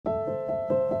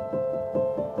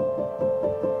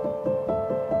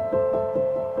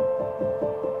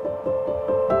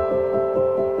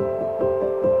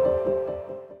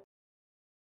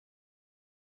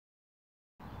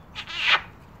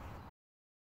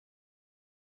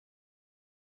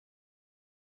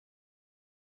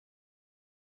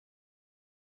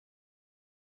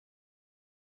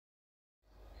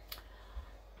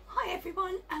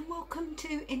everyone, and welcome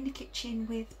to In the Kitchen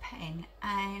with Pen,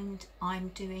 and I'm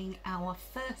doing our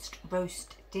first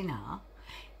roast dinner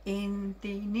in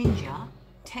the Ninja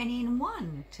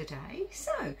 10-in-1 today.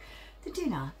 So the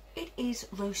dinner, it is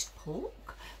roast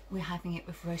pork. We're having it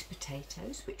with roast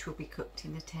potatoes, which will be cooked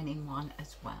in the 10-in-1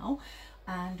 as well,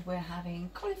 and we're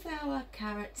having cauliflower,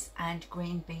 carrots and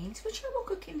green beans, which I will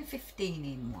cook in the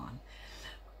 15-in-1.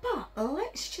 But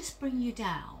let's just bring you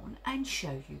down and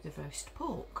show you the roast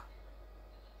pork.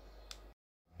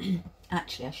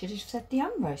 Actually, I should have said the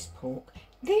unroast pork.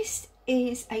 This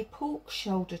is a pork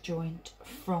shoulder joint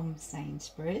from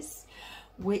Sainsbury's,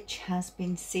 which has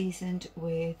been seasoned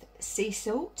with sea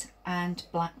salt and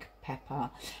black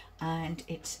pepper, and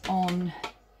it's on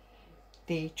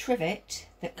the trivet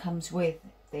that comes with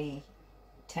the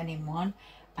 10-in-1,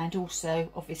 and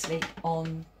also obviously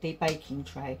on the baking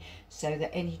tray, so that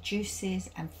any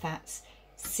juices and fats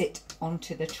sit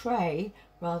onto the tray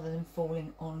rather than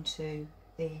falling onto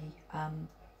the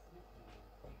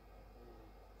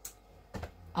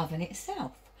oven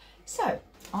itself. So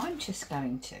I'm just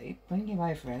going to bring you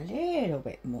over a little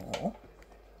bit more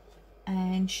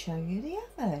and show you the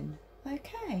oven.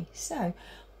 Okay, so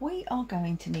we are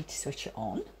going to need to switch it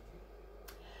on,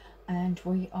 and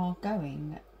we are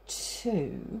going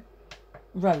to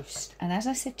roast. And as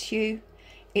I said to you,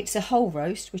 it's a whole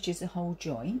roast, which is a whole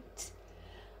joint,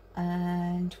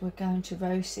 and we're going to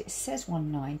roast. It says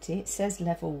 190, it says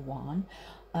level 1,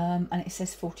 and it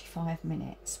says 45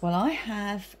 minutes. Well,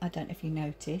 I don't know if you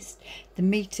noticed, the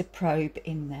meter probe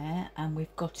in there, and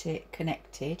we've got it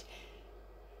connected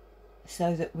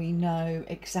so that we know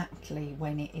exactly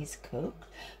when it is cooked,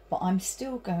 but I'm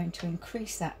still going to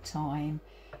increase that time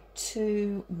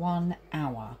to 1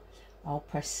 hour. I'll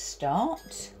press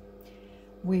start.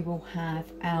 We will have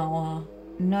our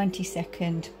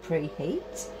 90-second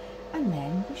preheat, and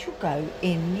then we shall go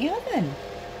in the oven.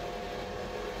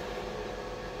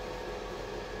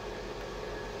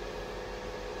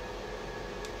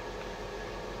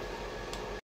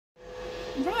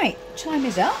 Right, time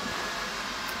is up,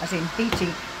 as in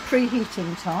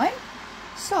preheating time.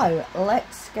 So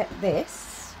let's get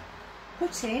this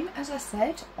put in, as I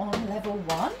said, on level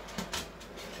 1,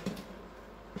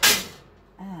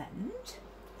 and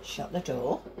shut the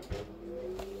door,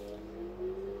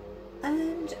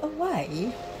 and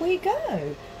away we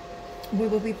go. We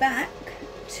will be back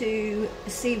to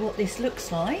see what this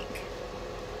looks like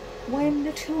when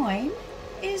the time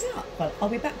is up. Well, I'll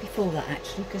be back before that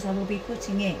actually, because I will be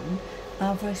putting in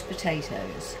our roast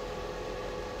potatoes.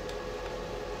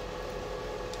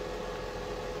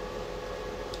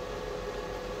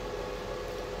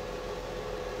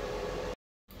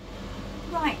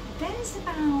 Right, there's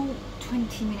about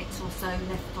 20 minutes or so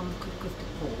left on the cook of the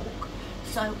pork,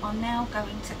 so I'm now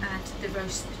going to add the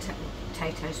roast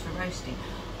potatoes for roasting.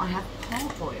 I have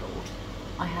parboiled,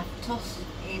 I have tossed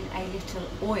in a little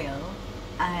oil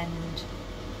and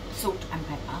salt and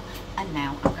pepper, and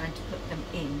now I'm going to put them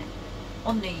in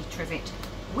on the trivet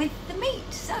with the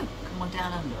meat. So come on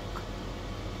down and look.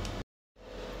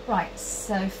 Right,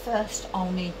 so first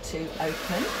I'll need to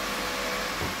open.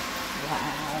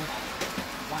 Wow.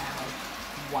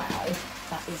 Wow,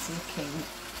 that is looking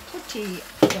pretty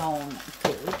darn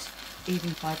good, even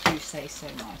if I do say so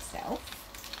myself.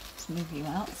 Let's move you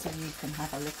out so you can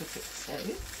have a look at it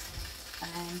too.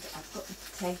 And I've got the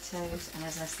potatoes, and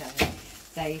as I say,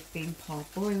 they've been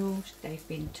parboiled, they've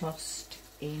been tossed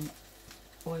in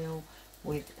oil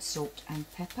with salt and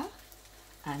pepper,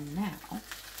 and now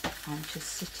I'm just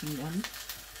sitting them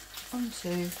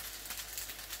onto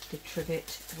the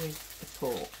trivet with the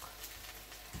pork.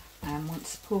 And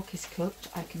once the pork is cooked,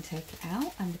 I can take it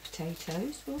out, and the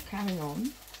potatoes will carry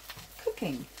on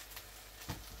cooking.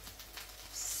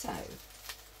 So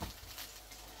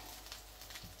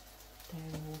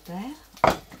they're all there.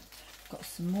 Got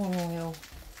some more oil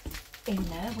in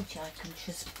there, which I can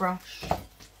just brush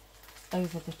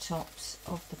over the tops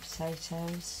of the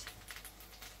potatoes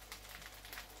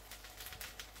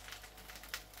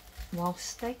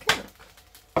whilst they cook.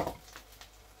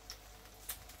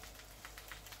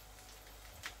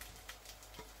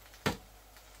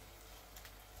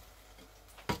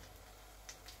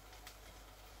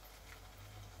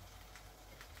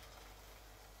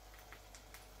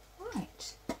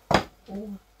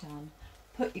 All done.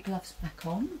 Put your gloves back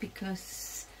on,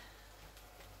 because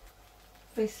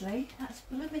obviously that's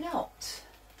blooming hot,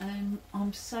 and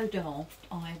I'm so daft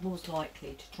I was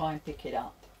likely to try and pick it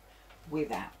up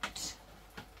without.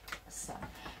 So I'm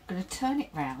going to turn it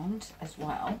round as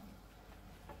well.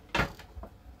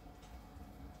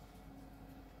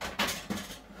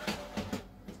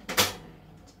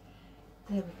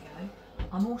 There we go.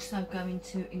 I'm also also going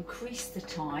to increase the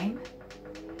time,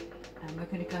 and we're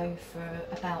going to go for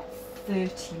about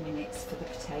 30 minutes for the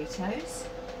potatoes.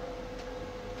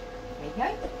 There you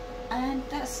go, and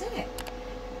that's it.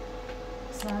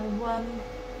 So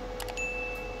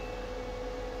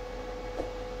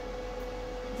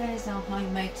there's our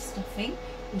homemade stuffing,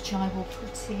 which I will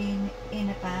put in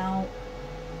about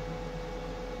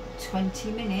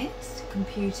 20 minutes.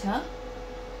 Computer,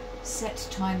 set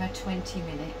timer 20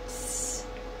 minutes.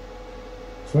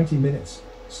 20 minutes,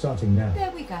 starting now.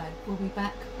 There we go. We'll be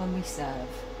back when we serve.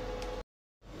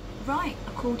 Right,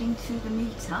 according to the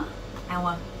meter,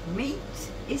 our meat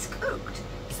is cooked.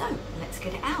 So let's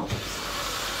get it out.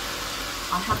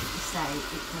 I have to say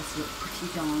it does look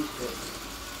pretty darn good.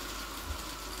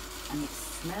 And it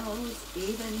smells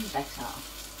even better.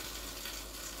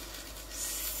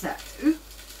 So,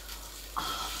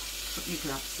 put your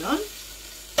gloves on,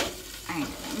 and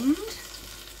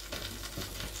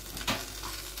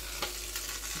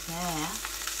there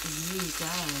you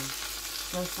go.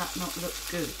 Does that not look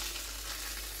good?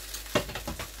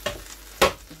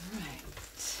 Right.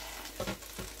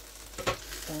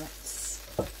 That's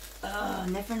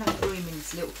never enough room in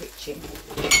this little kitchen.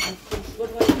 And of course, what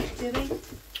do I keep doing?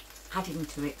 Adding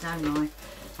to it, don't I?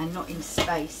 And not in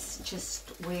space,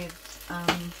 just with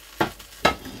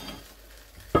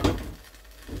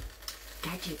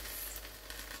gadgets.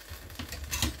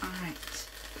 Alright,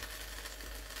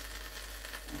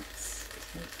 let's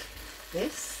take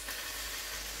this.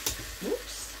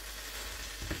 Oops.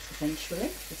 Eventually,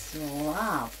 this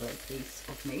lovely piece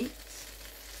of meat.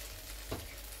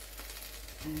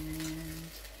 And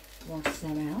whilst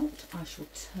they're out, I shall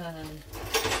turn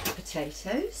the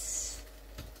potatoes.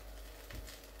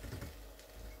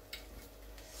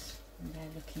 And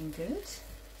they're looking good.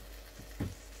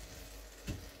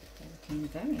 They're looking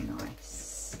very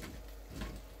nice.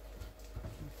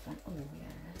 In fact, oh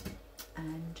yeah.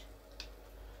 And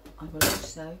I will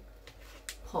also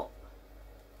pop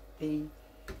the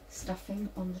stuffing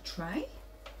on the tray.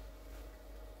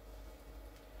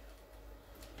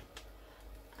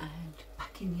 And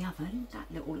back in the oven,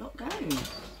 that little lot goes.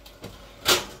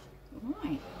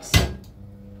 Right.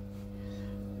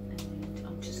 And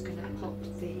I'm just going to pop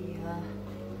the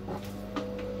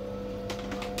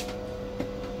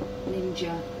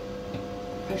Ninja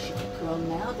pressure cooker on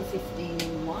now, the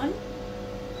 15-in-1.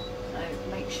 So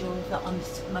make sure that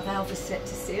my valve is set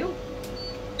to seal.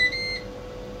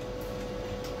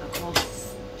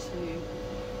 Across to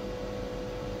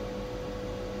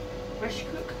pressure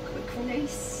cook, quick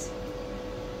release,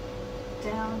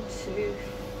 down to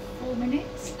 4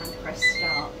 minutes and press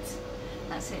start.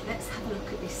 That's it. Let's have a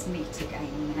look at this meat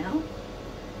again now.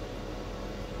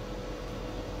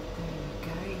 There we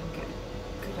go. You can get a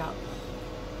good up,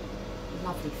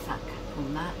 lovely fat cap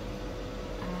on that.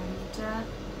 And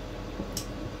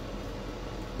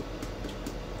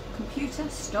computer,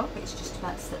 stop. It's just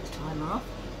about to set the timer off.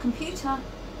 Computer,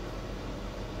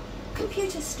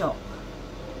 stop.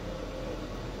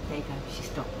 There you go, she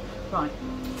stopped. Right,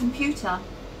 computer,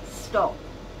 stop.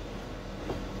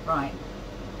 Right,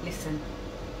 listen.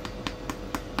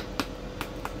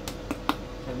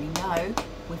 So we know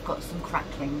we've got some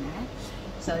crackling there.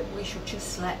 So we shall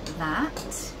just let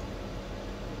that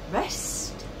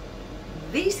rest,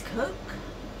 these cook,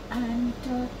 and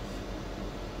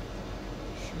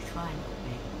should we try a little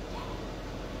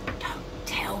bit? Don't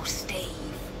tell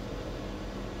Steve.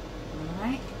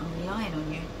 Alright, I'm relying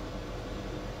on you.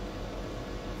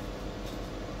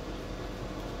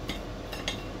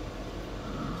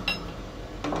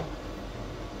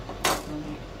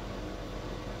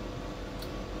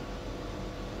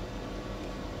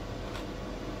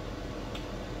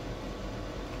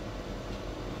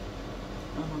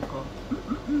 Oh my god.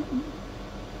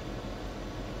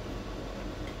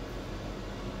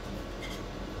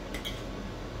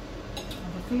 I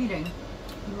have a feeling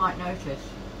you might notice,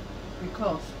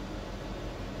 because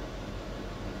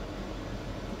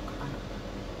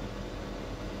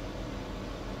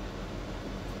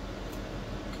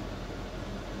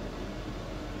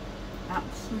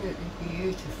absolutely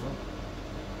beautiful.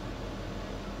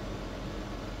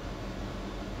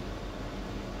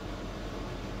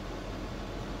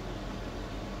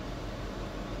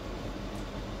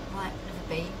 Right, have a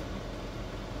beat,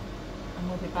 and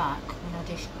we'll be back when I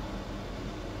dish.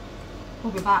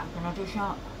 We'll be back when I dish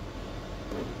up.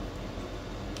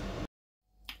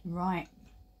 Right,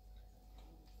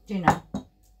 dinner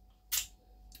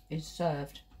is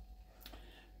served.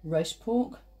 Roast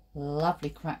pork, lovely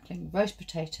crackling, roast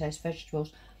potatoes,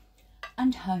 vegetables,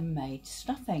 and homemade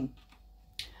stuffing.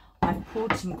 I've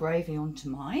poured some gravy onto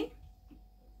mine,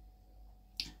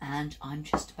 and I'm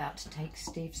just about to take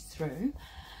Steve's through,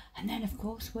 and then of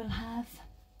course we'll have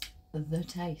the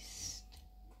taste.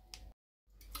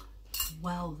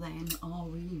 Well then, are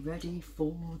we ready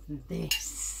for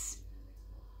this?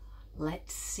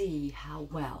 Let's see how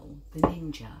well the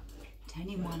Ninja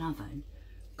 10-in-1 oven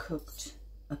cooked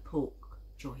a pork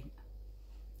joint.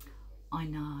 I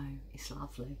know it's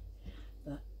lovely,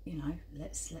 but you know,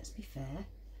 let's be fair.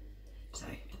 So,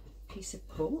 piece of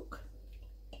pork.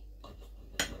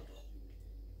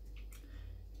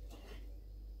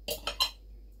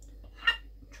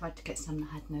 Tried to get some that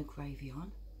had no gravy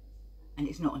on, and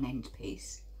it's not an end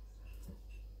piece.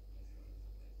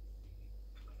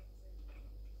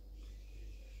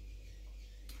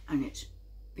 And it's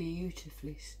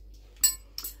beautifully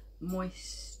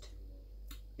moist.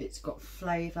 It's got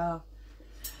flavour.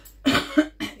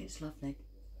 It's lovely.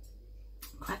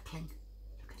 Crackling.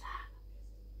 Look at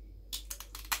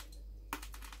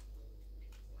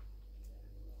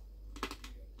that.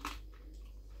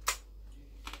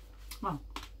 Well,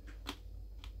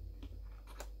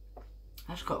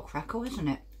 that's got a crackle, isn't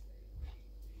it?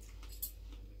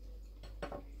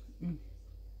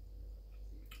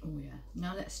 Oh yeah.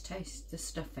 Now let's taste the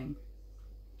stuffing.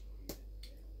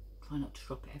 Try not to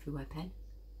drop it everywhere, Pen.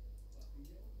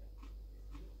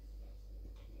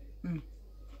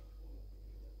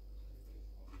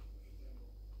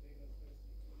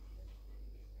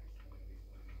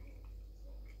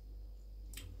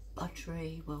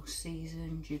 Buttery, well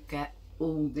seasoned. You get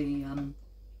all the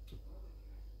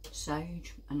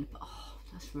sage and oh,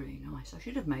 that's really nice. I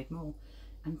should have made more.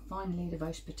 And finally the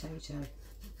roast potato.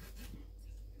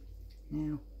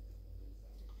 Now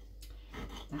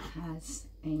that has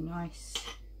a nice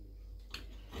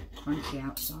crunchy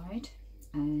outside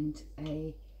and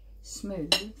a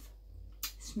smooth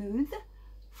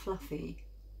fluffy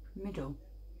middle.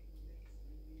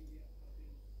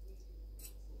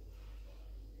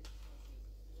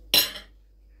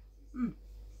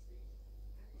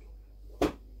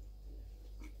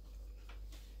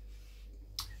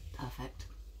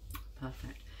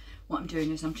 Perfect. What I'm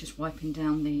doing is I'm just wiping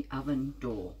down the oven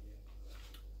door,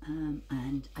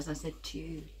 and as I said to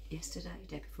you yesterday,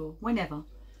 day before, whenever,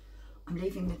 I'm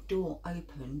leaving the door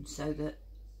open so that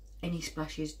any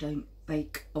splashes don't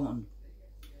bake on.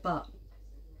 But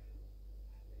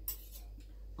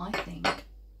I think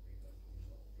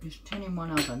this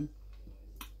 10-in-1 oven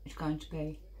is going to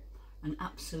be an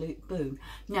absolute boom.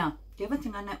 Now, the other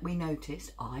thing we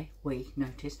noticed,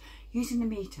 using the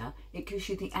meter, it gives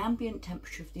you the ambient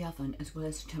temperature of the oven as well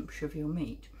as the temperature of your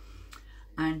meat.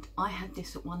 And I had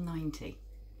this at 190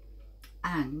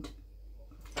 and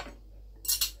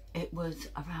it was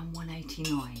around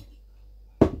 189.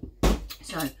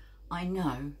 So I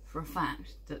know for a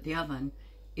fact that the oven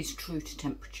is true to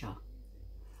temperature,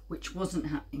 which wasn't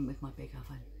happening with my big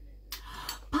oven.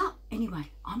 But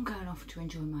anyway, I'm going off to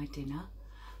enjoy my dinner.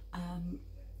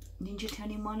 Ninja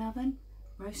 10-in-1 oven,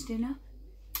 roast dinner.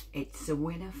 It's a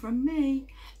winner from me.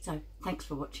 So thanks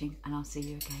for watching, and I'll see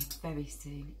you again very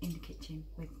soon in the kitchen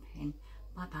with Pen.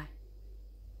 Bye bye.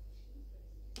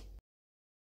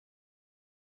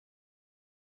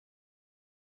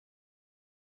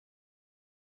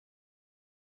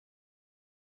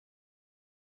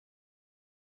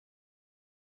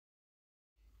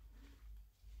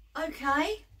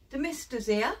 Okay, the mister's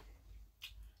here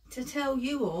to tell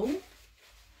you all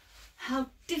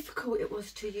how difficult it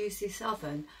was to use this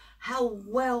oven, how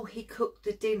well he cooked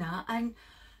the dinner, and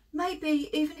maybe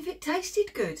even if it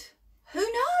tasted good. Who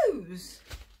knows?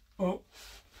 Well,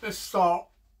 let's start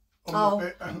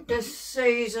on the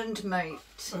seasoned meat.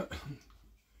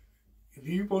 If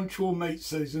you want your meat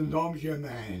seasoned, I'm your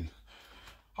man.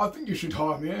 I think you should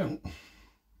hire me out.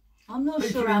 I'm not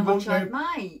sure how much I'd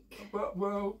make.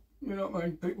 Well, you know what I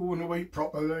mean? People want to eat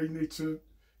proper, they need to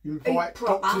invite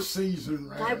Dr. Season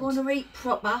round. They want to eat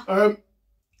proper.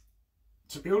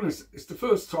 To be honest, it's the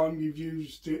first time you've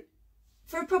used it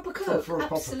for a proper cook. For a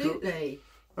absolutely.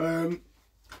 Proper cook.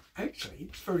 Actually,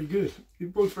 it's very good.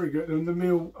 It was very good, and the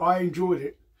meal, I enjoyed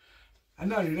it.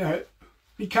 And not only that,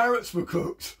 the carrots were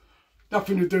cooked.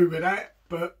 Nothing to do with that,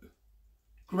 but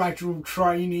gradual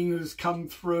training has come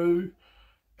through.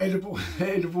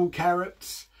 Edible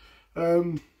carrots.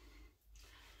 Forget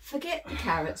the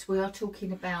carrots, we are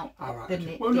talking about the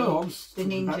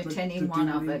Ninja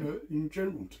 10-in-1 oven. In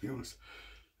general, to be honest.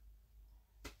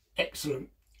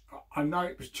 Excellent. I know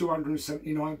it was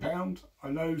 £279. I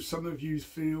know some of you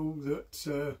feel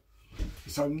that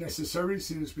it's unnecessary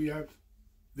since we have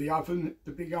the oven,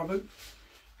 the big oven.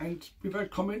 And we've had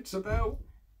comments about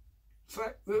the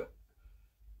fact that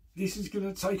this is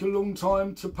going to take a long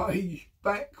time to pay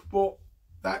back what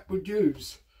that would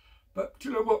use. But do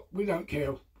you know what? We don't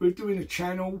care. We're doing a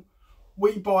channel.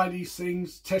 We buy these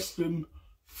things, test them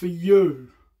for you.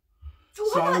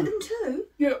 Oh, I like them too.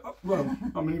 Yeah, well,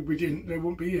 I mean, we didn't, they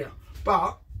wouldn't be here.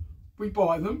 But we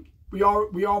buy them. We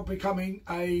are becoming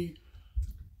a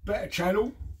better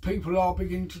channel. People are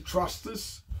beginning to trust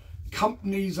us.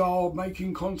 Companies are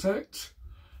making contact.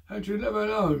 And you never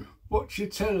know. Watch your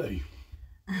telly.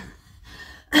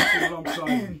 That's all I'm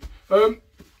saying.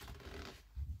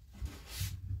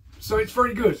 So it's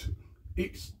very good.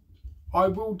 I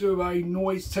will do a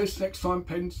noise test next time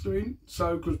Pen's doing,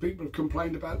 so because people have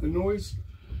complained about the noise.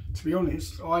 To be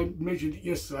honest, I measured it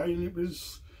yesterday and it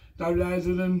was no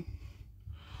louder than.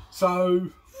 So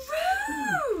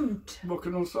rude. What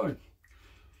can I say?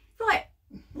 Right,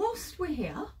 whilst we're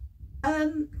here,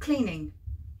 cleaning.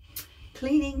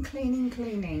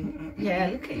 Yeah,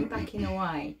 look at him backing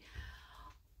away.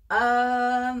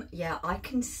 Yeah, I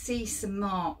can see some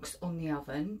marks on the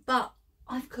oven, but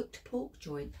I've cooked a pork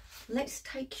joint. Let's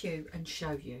take you and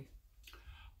show you.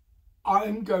 I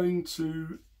am going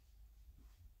to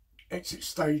exit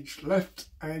stage left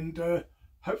and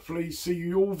hopefully see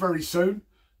you all very soon.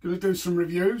 Going to do some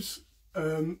reviews.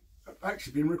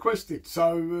 Actually been requested,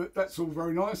 so that's all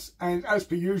very nice. And as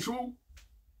per usual,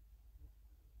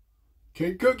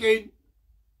 keep cooking.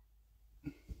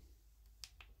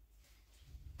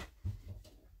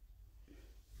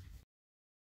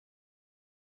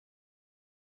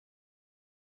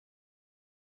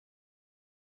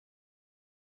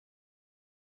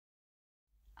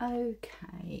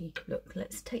 Okay, look,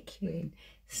 let's take you in.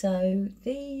 So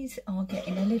these are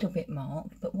getting a little bit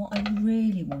marked, but what I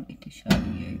really wanted to show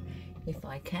you, if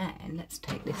I can, let's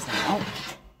take this out,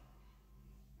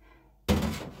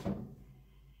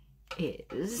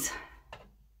 is,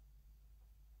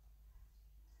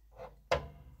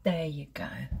 there you go.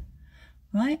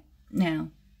 Right, now,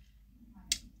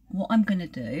 what I'm going to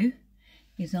do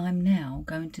is I'm now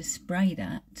going to spray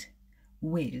that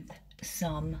with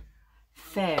some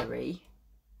Fairy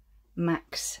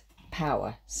Max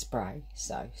Power Spray.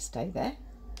 So stay there,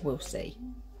 we'll see.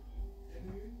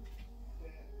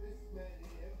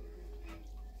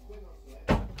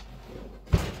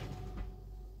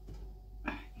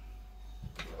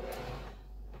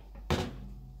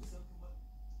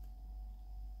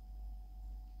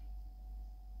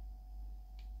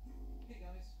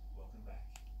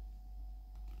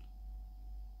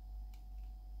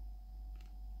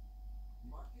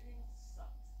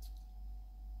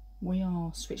 We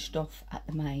are switched off at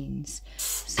the mains,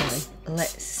 so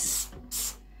let's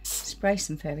spray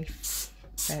some Fairy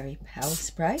Power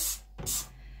Spray,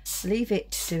 leave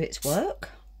it to do its work.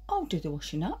 I'll do the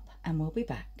washing up and we'll be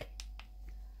back.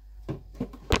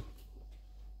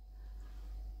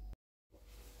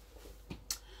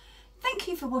 Thank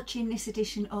you for watching this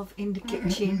edition of In the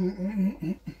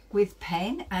Kitchen with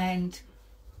Pen and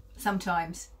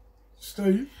sometimes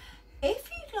Steve.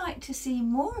 If you'd like to see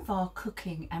more of our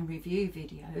cooking and review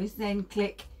videos, then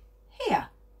click here.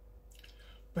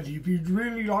 But if you'd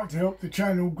really like to help the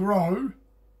channel grow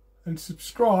and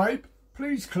subscribe,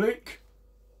 please click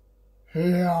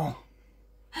here.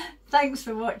 Thanks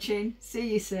for watching.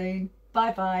 See you soon.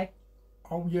 Bye bye.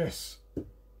 Oh yes.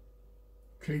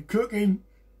 Keep cooking.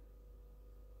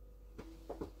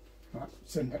 Right,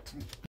 send that to me.